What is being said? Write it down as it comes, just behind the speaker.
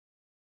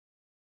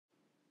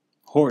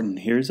Horton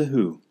Hears a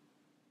Who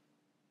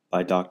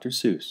by Dr.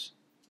 Seuss.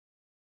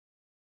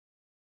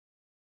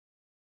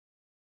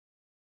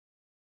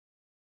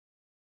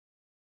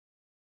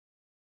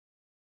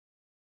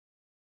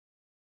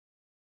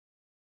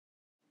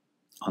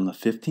 On the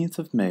 15th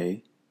of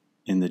May,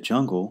 in the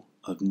jungle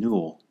of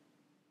Newell,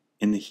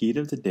 in the heat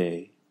of the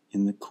day,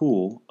 in the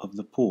cool of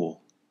the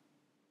pool,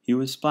 he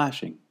was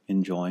splashing,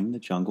 enjoying the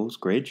jungle's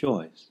great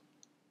joys,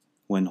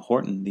 when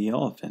Horton the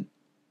elephant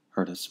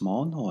heard a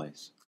small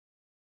noise.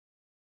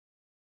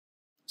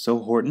 So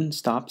Horton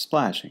stopped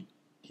splashing.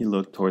 He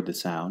looked toward the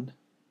sound.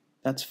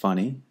 That's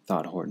funny,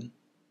 thought Horton.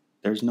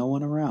 There's no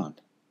one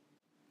around.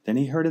 Then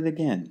he heard it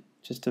again,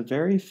 just a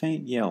very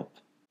faint yelp,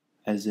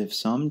 as if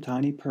some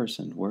tiny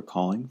person were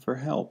calling for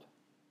help.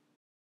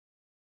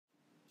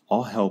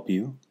 "I'll help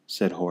you,"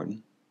 said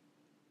Horton.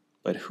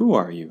 "But who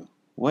are you?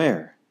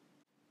 Where?"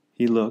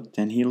 He looked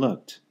and he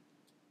looked.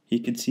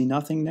 He could see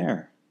nothing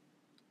there,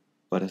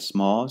 but a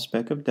small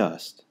speck of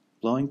dust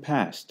blowing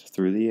past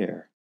through the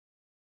air.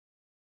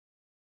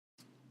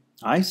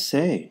 "I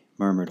say,"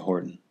 murmured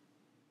Horton,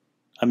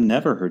 "I've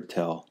never heard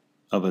tell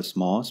of a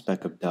small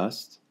speck of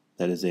dust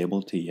that is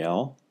able to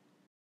yell.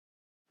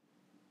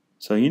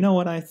 So you know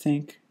what I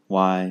think?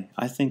 Why,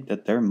 I think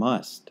that there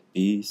must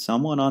be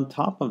someone on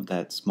top of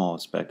that small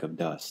speck of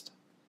dust.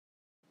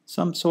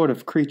 Some sort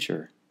of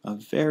creature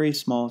of very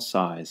small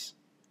size,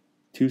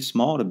 too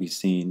small to be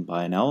seen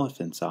by an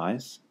elephant's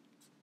eyes.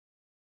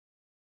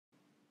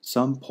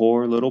 Some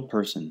poor little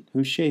person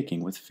who's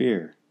shaking with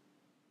fear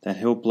that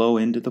he'll blow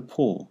into the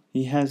pool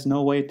he has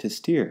no way to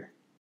steer.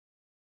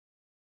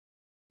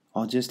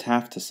 I'll just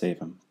have to save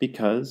him,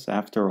 because,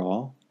 after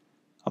all,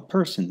 a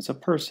person's a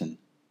person,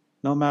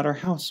 no matter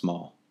how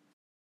small."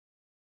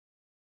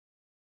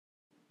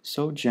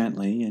 So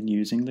gently and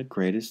using the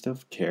greatest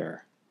of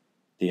care,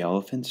 the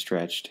elephant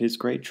stretched his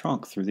great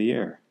trunk through the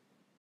air.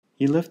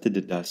 He lifted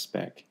the dust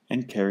speck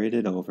and carried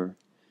it over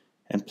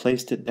and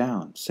placed it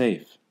down,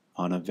 safe,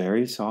 on a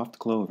very soft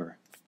clover.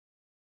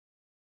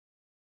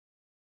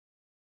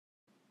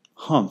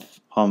 "Humph!"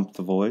 humphed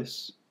the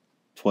voice.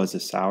 'Twas a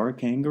sour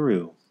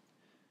kangaroo,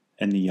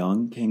 and the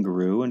young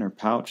kangaroo in her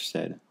pouch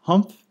said,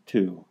 "Humph!"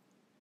 too.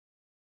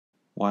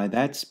 "Why,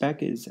 that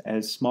speck is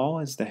as small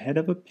as the head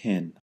of a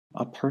pin.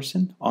 A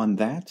person on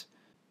that?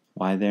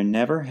 Why, there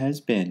never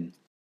has been."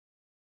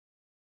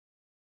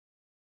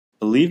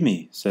 "Believe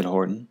me," said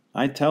Horton,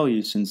 "I tell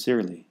you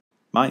sincerely.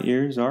 My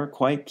ears are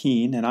quite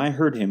keen, and I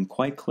heard him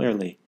quite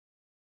clearly.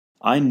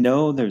 I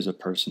know there's a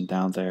person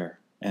down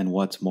there, and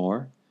what's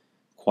more,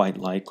 quite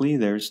likely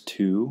there's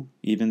two,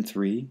 even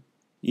three,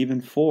 even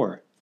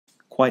four.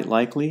 Quite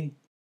likely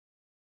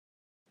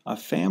a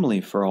family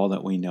for all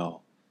that we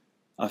know.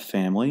 A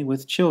family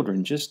with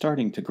children just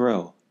starting to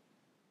grow.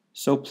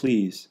 So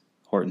please,"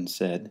 Horton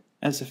said,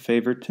 "as a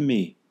favor to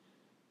me,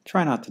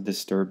 try not to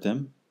disturb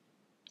them.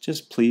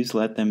 Just please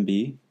let them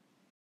be."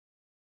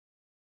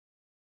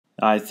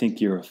 "I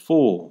think you're a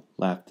fool,"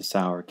 laughed the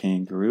sour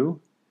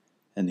kangaroo,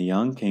 and the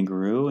young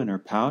kangaroo in her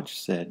pouch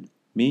said,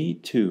 "Me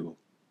too."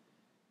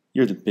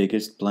 "You're the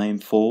biggest blame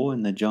fool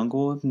in the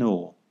jungle of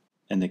Newell,"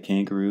 and the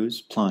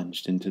kangaroos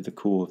plunged into the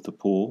cool of the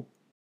pool.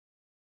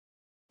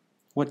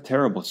 "What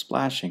terrible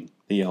splashing!"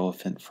 the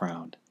elephant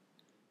frowned.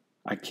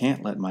 "I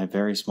can't let my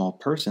very small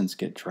persons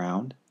get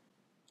drowned.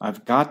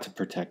 I've got to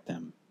protect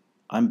them.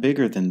 I'm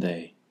bigger than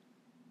they."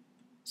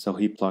 So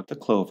he plucked a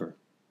clover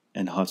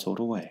and hustled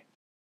away.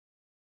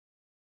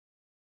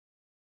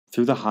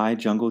 Through the high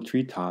jungle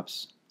tree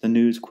tops, the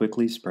news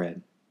quickly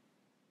spread.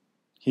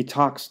 "He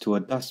talks to a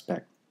dust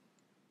speck.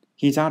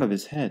 He's out of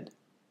his head.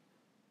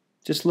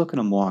 Just look at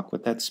him walk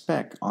with that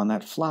speck on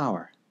that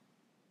flower."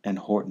 And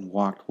Horton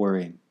walked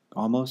worrying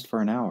almost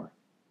for an hour.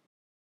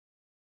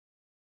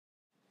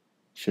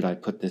 "Should I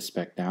put this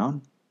speck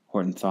down?"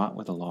 Horton thought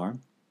with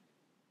alarm.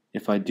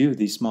 "If I do,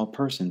 these small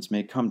persons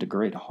may come to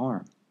great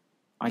harm.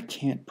 I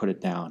can't put it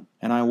down,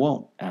 and I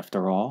won't,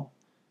 after all.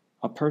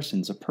 A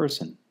person's a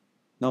person,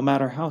 no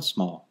matter how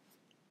small."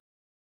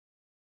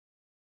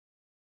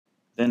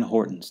 Then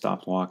Horton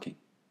stopped walking.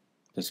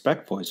 The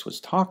speck voice was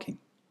talking.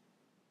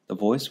 The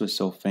voice was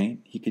so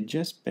faint he could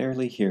just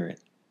barely hear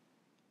it.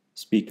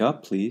 "Speak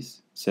up,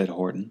 please," said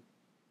Horton.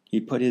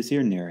 He put his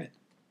ear near it.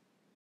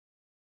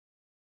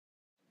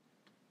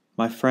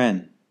 "My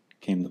friend,"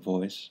 came the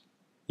voice,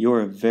 "you're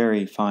a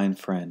very fine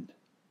friend.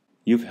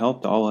 You've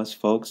helped all us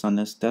folks on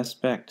this dust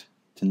speck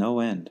to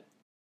no end.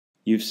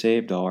 You've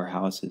saved all our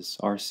houses,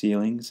 our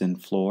ceilings and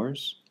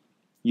floors.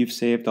 You've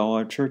saved all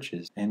our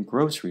churches and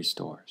grocery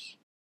stores."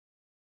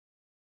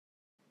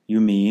 "You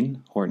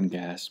mean," Horton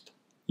gasped,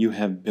 "you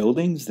have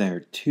buildings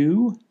there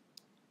too?"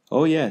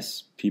 "Oh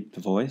yes," peeped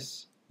the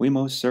voice, "we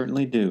most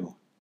certainly do."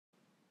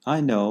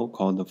 "I know,"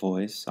 called the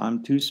voice,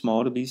 "I'm too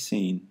small to be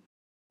seen,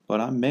 but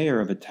I'm mayor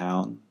of a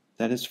town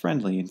that is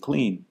friendly and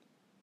clean.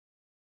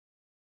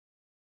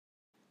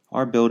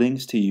 Our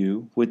buildings to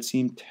you would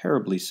seem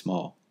terribly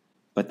small,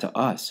 but to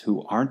us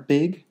who aren't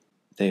big,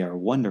 they are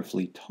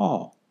wonderfully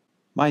tall.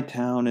 My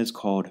town is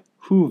called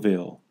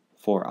Who-ville,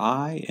 for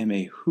I am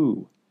a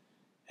Who,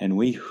 and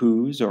we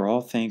Whos are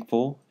all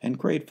thankful and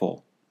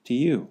grateful to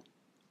you."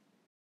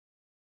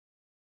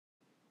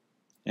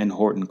 And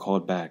Horton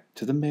called back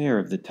to the mayor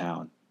of the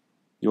town,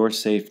 "You're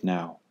safe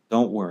now.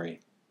 Don't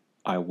worry.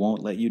 I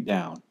won't let you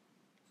down."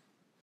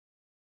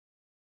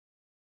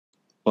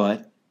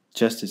 But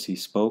just as he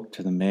spoke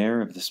to the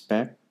mayor of the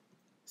speck,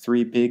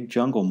 3 big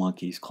jungle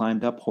monkeys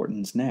climbed up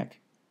Horton's neck.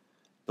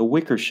 The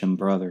Wickersham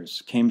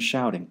brothers came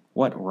shouting,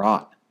 "What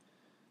rot!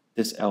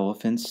 This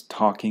elephant's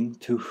talking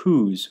to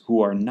Whos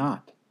who are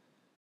not.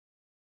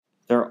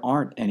 There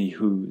aren't any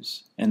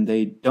Whos, and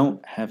they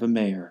don't have a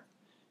mayor,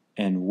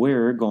 and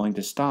we're going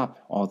to stop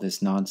all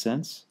this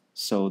nonsense,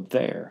 so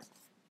there."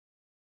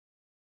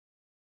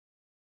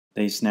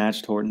 They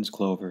snatched Horton's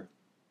clover.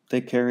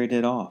 They carried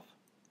it off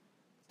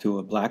to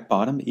a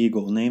black-bottomed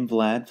eagle named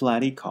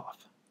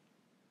Vladikoff,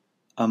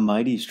 a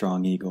mighty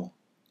strong eagle,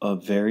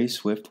 of very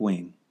swift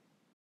wing.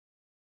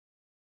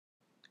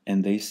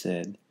 And they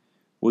said,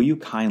 "Will you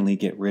kindly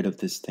get rid of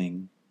this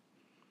thing?"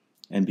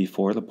 And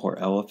before the poor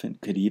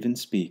elephant could even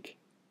speak,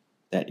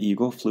 that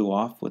eagle flew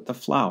off with the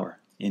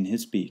flower in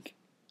his beak.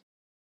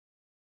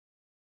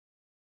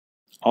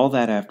 All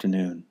that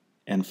afternoon,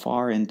 and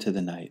far into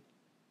the night,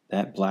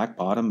 that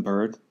black-bottomed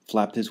bird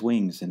flapped his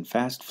wings in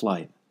fast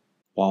flight,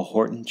 while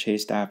Horton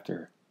chased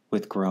after,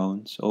 with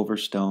groans over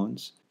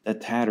stones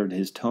that tattered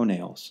his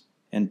toenails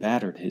and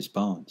battered his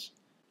bones,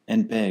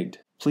 and begged,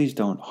 "Please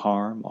don't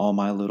harm all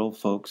my little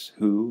folks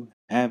who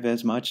have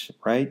as much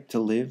right to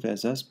live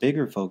as us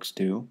bigger folks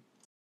do."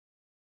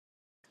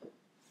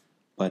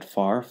 But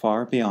far,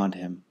 far beyond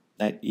him,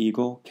 that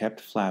eagle kept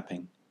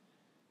flapping,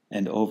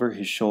 and over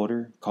his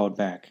shoulder called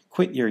back,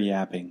 "Quit your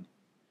yapping.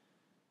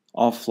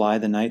 I'll fly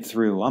the night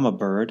through. I'm a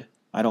bird.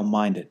 I don't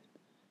mind it.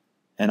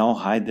 And I'll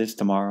hide this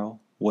tomorrow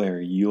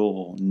where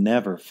you'll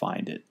never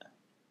find it."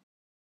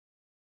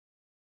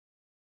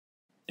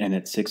 And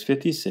at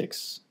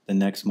 6:56 the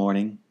next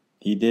morning,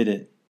 he did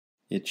it.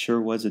 It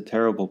sure was a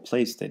terrible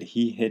place that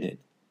he hid it.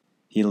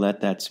 He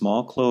let that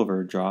small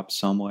clover drop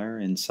somewhere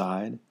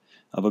inside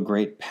of a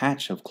great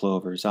patch of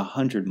clovers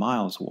 100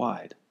 miles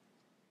wide.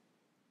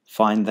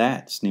 "Find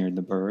that," sneered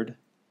the bird,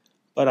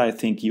 "but I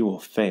think you will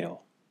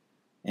fail."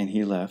 And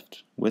he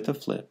left with a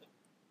flip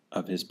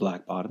of his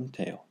black-bottomed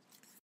tail.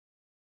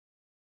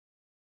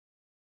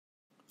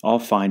 "I'll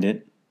find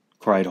it,"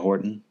 cried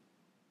Horton.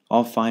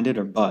 "I'll find it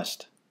or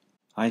bust.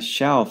 I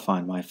shall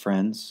find my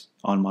friends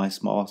on my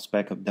small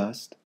speck of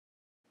dust."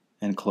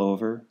 And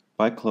clover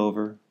by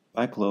clover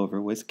by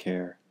clover with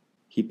care,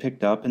 he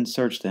picked up and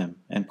searched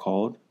them and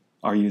called,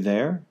 "Are you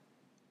there?"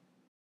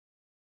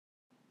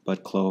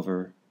 But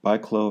clover by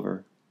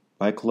clover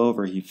by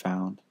clover he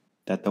found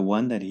that the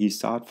one that he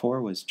sought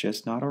for was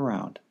just not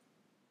around.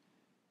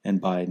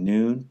 And by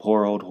noon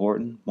poor old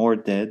Horton, more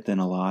dead than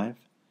alive,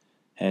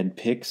 had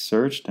picked,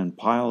 searched, and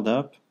piled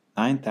up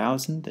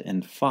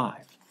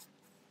 9,005.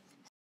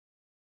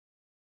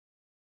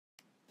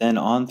 Then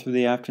on through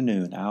the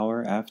afternoon,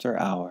 hour after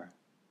hour,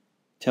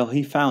 till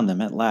he found them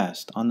at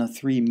last on the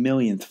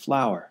 3,000,000th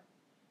flower.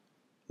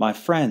 "My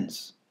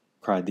friends,"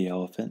 cried the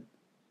elephant,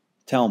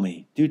 "tell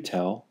me, do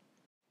tell,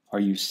 are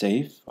you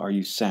safe? Are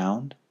you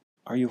sound?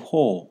 Are you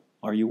whole?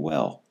 Are you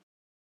well?"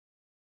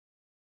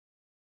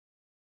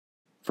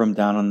 From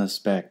down on the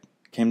speck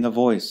came the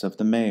voice of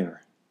the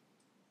mayor.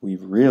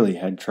 "We've really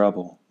had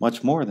trouble,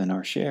 much more than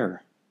our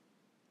share.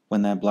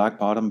 When that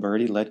black-bottomed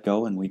birdie let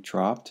go and we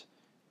dropped,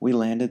 we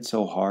landed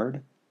so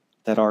hard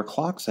that our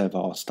clocks have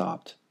all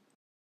stopped.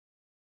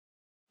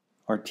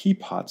 Our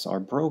teapots are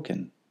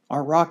broken,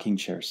 our rocking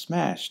chair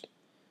smashed,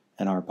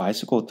 and our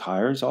bicycle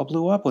tires all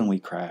blew up when we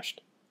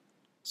crashed.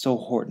 So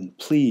Horton,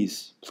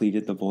 please,"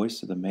 pleaded the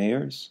voice of the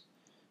mayor's,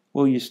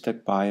 "will you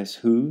stick by us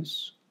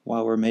Whos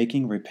while we're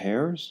making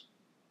repairs?"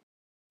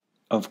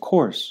 "Of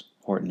course,"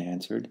 Horton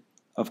answered,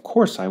 "of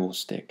course I will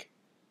stick.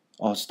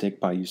 I'll stick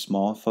by you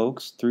small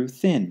folks through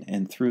thin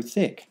and through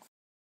thick."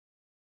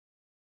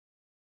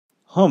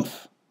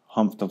 "Humph,"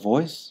 humphed the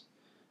voice.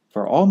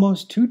 "For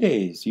almost 2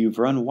 days you've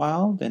run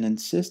wild and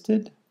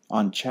insisted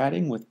on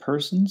chatting with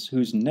persons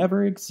who's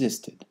never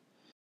existed.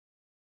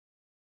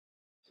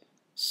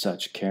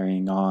 Such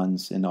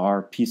carrying-ons in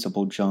our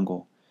peaceable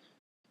jungle.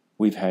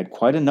 We've had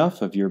quite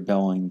enough of your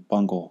bellowing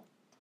bungle."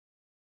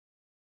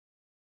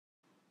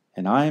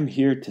 "And I am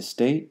here to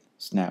state,"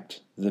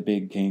 snapped the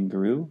big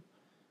kangaroo,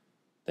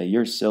 "that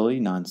your silly,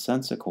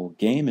 nonsensical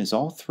game is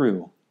all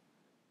through."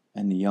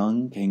 And the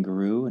young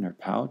kangaroo in her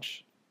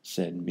pouch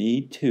said,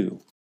 "Me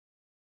too."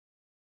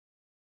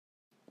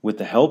 With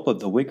the help of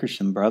the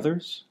Wickersham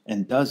brothers,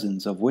 and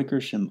dozens of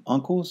Wickersham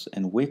uncles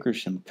and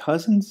Wickersham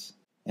cousins,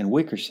 and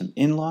Wickersham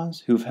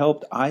in-laws who've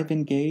helped I've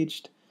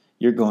engaged,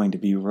 you're going to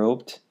be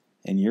roped,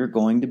 and you're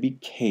going to be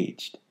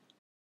caged.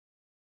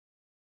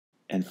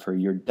 And for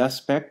your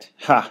dust-specked,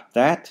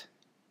 that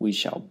we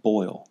shall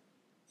boil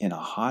in a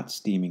hot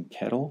steaming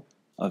kettle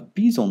of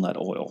bezelnut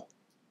oil.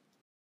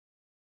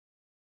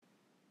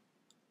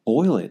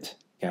 "Boil it,"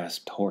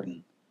 gasped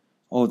Horton.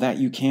 "Oh, that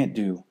you can't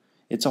do.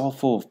 It's all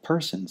full of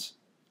persons.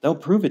 They'll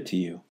prove it to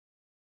you."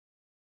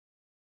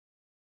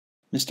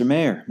 "Mr.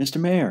 Mayor, Mr.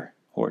 Mayor,"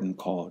 Horton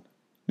called.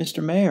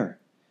 Mr. Mayor,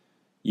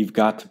 you've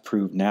got to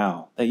prove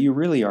now that you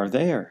really are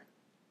there.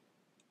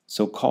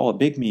 So call a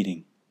big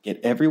meeting, get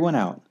everyone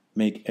out,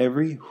 make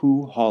every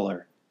who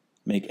holler,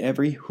 make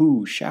every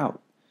who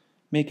shout,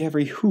 make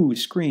every who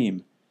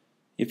scream.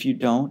 If you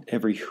don't,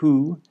 every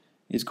who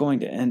is going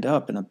to end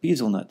up in a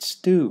bezelnut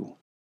stew.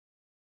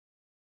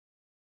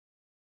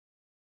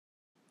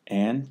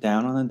 And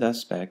down on the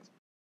dust speck,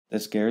 the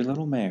scared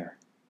little mayor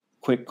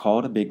quick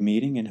called a big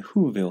meeting in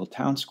Who-ville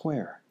town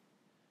square.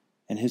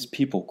 And his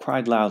people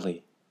cried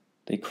loudly.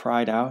 They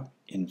cried out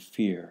in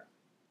fear.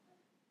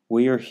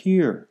 We are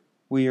here!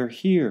 We are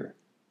here!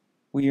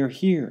 We are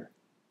here!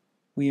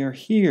 We are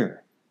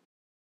here!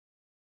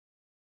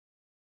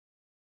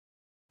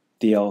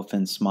 The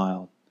elephant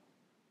smiled.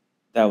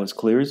 That was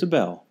clear as a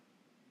bell.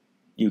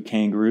 You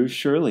kangaroos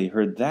surely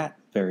heard that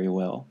very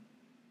well.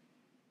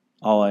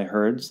 All I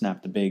heard,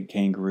 snapped the big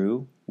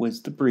kangaroo,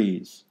 was the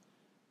breeze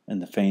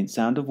and the faint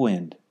sound of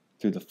wind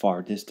through the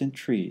far distant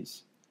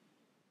trees.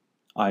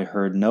 I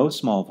heard no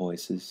small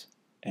voices,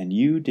 and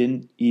you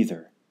didn't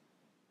either.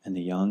 And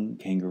the young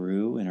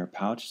kangaroo in her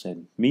pouch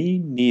said, Me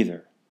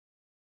neither.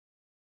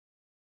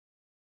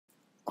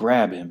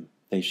 Grab him,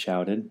 they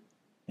shouted,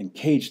 and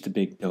cage the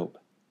big dope.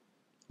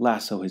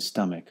 Lasso his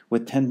stomach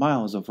with 10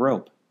 miles of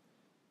rope.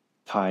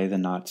 Tie the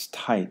knots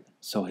tight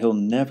so he'll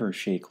never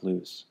shake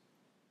loose.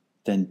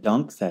 Then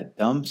dunk that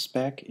dumb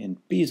speck in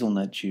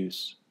bezelnut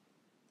juice.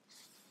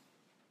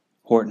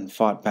 Horton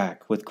fought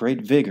back with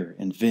great vigor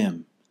and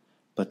vim,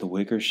 but the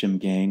Wickersham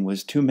gang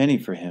was too many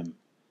for him.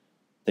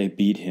 They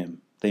beat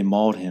him, they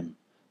mauled him,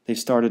 they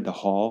started to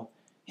haul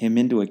him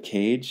into a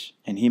cage,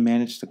 and he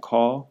managed to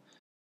call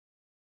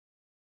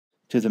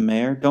to the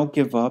mayor, Don't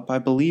give up, I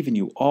believe in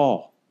you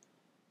all.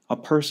 A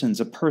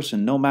person's a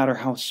person, no matter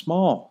how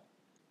small.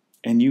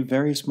 And you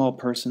very small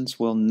persons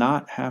will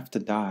not have to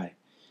die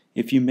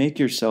if you make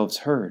yourselves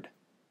heard.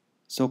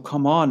 So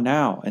come on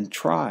now and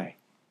try.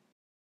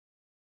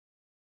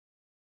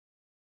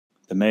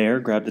 The mayor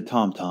grabbed a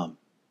tom-tom.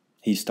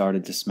 He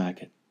started to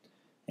smack it.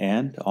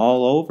 And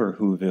all over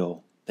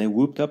Whoville, they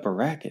whooped up a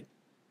racket.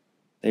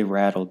 They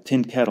rattled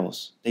tin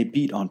kettles, they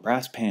beat on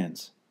brass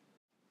pans,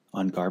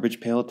 on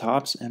garbage pail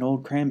tops and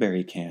old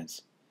cranberry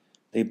cans.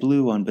 They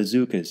blew on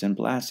bazookas and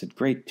blasted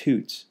great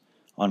toots,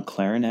 on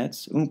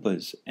clarinets,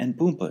 oompas, and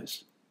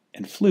boompas,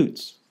 and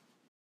flutes.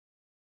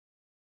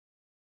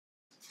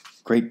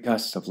 Great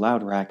gusts of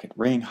loud racket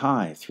rang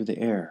high through the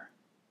air.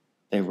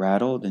 They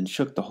rattled and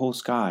shook the whole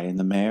sky, and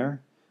the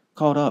mayor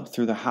called up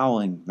through the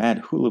howling,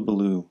 mad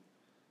hullabaloo,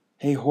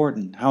 Hey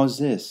Horton, how's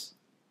this?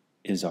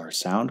 Is our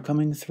sound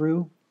coming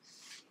through?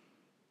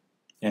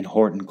 And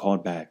Horton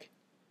called back,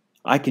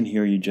 I can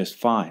hear you just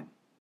fine,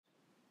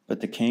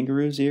 but the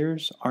kangaroo's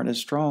ears aren't as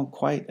strong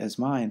quite as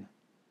mine.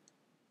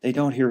 They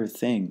don't hear a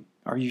thing.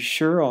 Are you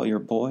sure all your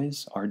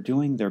boys are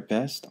doing their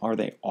best? Are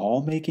they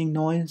all making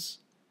noise?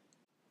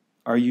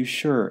 Are you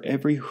sure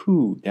every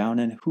who down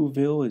in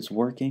Whoville is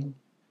working?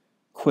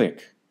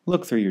 Quick,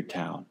 look through your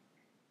town.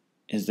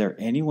 Is there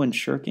anyone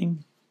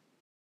shirking?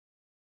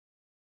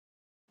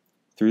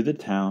 Through the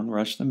town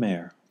rushed the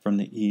mayor from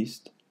the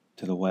east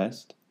to the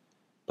west,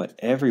 but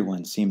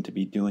everyone seemed to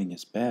be doing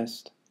his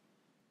best.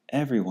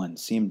 Everyone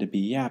seemed to be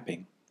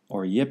yapping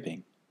or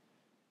yipping.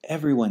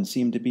 Everyone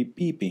seemed to be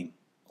beeping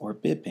or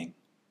bipping.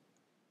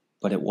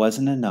 But it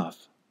wasn't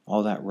enough,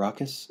 all that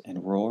ruckus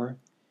and roar.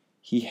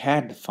 He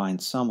had to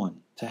find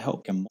someone to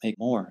help him make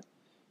more.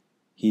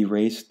 He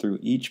raced through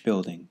each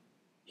building.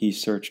 He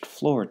searched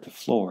floor to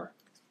floor.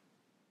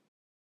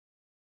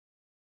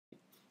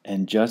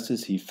 And just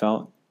as he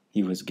felt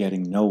he was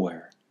getting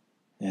nowhere,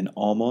 and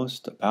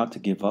almost about to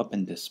give up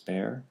in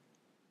despair,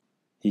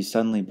 he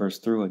suddenly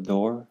burst through a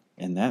door,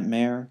 and that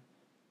mayor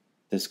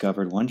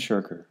discovered one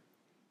shirker,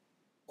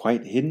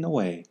 quite hidden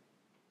away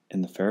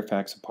in the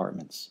Fairfax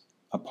apartments,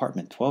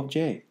 apartment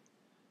 12J.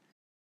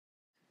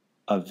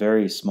 A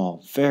very small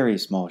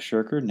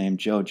shirker named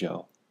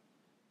Jojo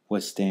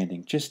was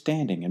standing, just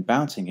standing and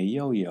bouncing a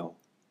yo-yo,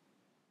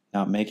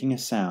 not making a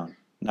sound,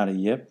 not a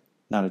yip,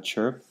 not a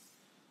chirp,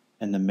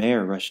 and the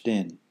mayor rushed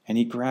in, and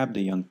he grabbed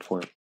the young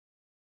twerp.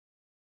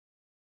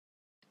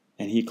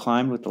 And he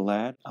climbed with the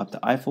lad up the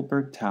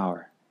Eiffelberg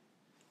Tower.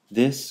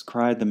 This,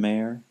 cried the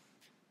mayor,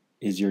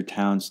 is your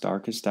town's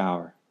darkest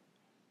hour,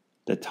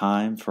 the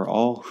time for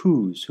all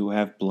whos who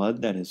have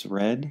blood that is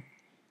red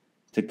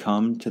to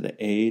come to the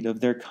aid of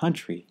their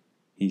country,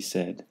 he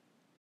said.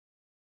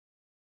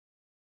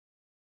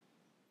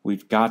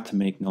 We've got to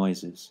make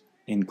noises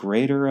in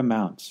greater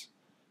amounts,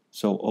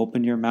 so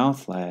open your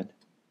mouth, lad,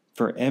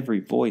 for every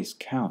voice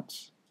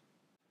counts.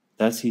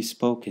 Thus he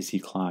spoke as he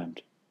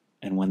climbed,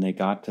 and when they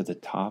got to the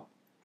top,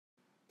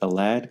 the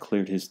lad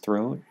cleared his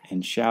throat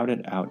and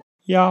shouted out,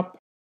 Yop!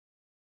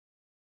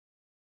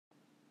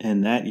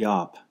 And that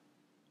yop,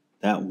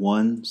 that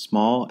one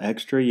small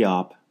extra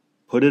yop,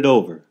 put it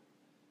over.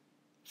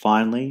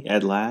 Finally,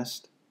 at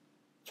last,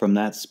 from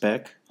that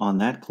speck on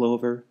that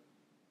clover,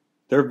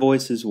 their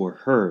voices were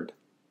heard.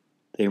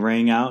 They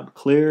rang out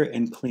clear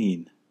and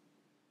clean.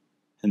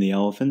 And the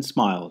elephant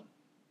smiled.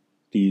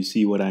 Do you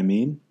see what I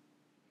mean?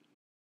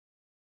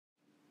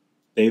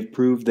 They've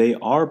proved they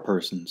are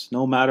persons,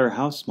 no matter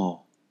how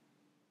small,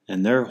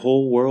 and their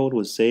whole world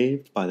was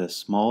saved by the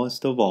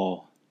smallest of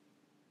all.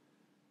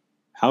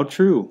 How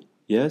true,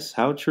 yes,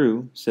 how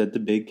true, said the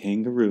big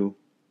kangaroo.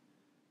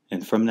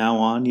 And from now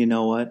on, you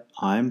know what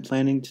I'm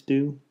planning to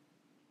do?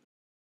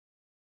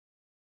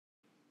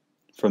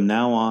 From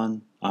now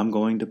on, I'm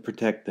going to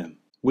protect them,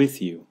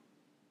 with you.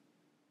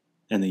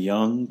 And the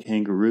young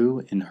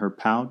kangaroo in her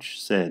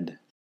pouch said,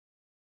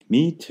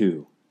 Me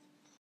too.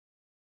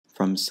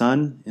 From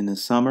sun in the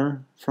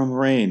summer, from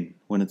rain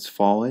when it's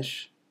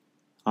fallish,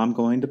 I'm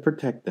going to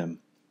protect them,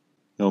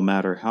 no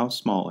matter how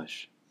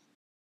smallish.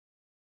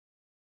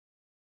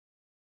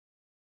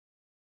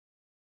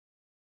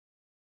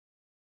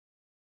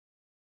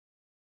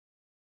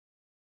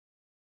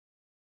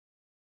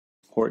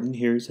 Horton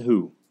Hears A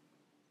Who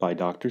by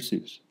Dr.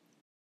 Seuss.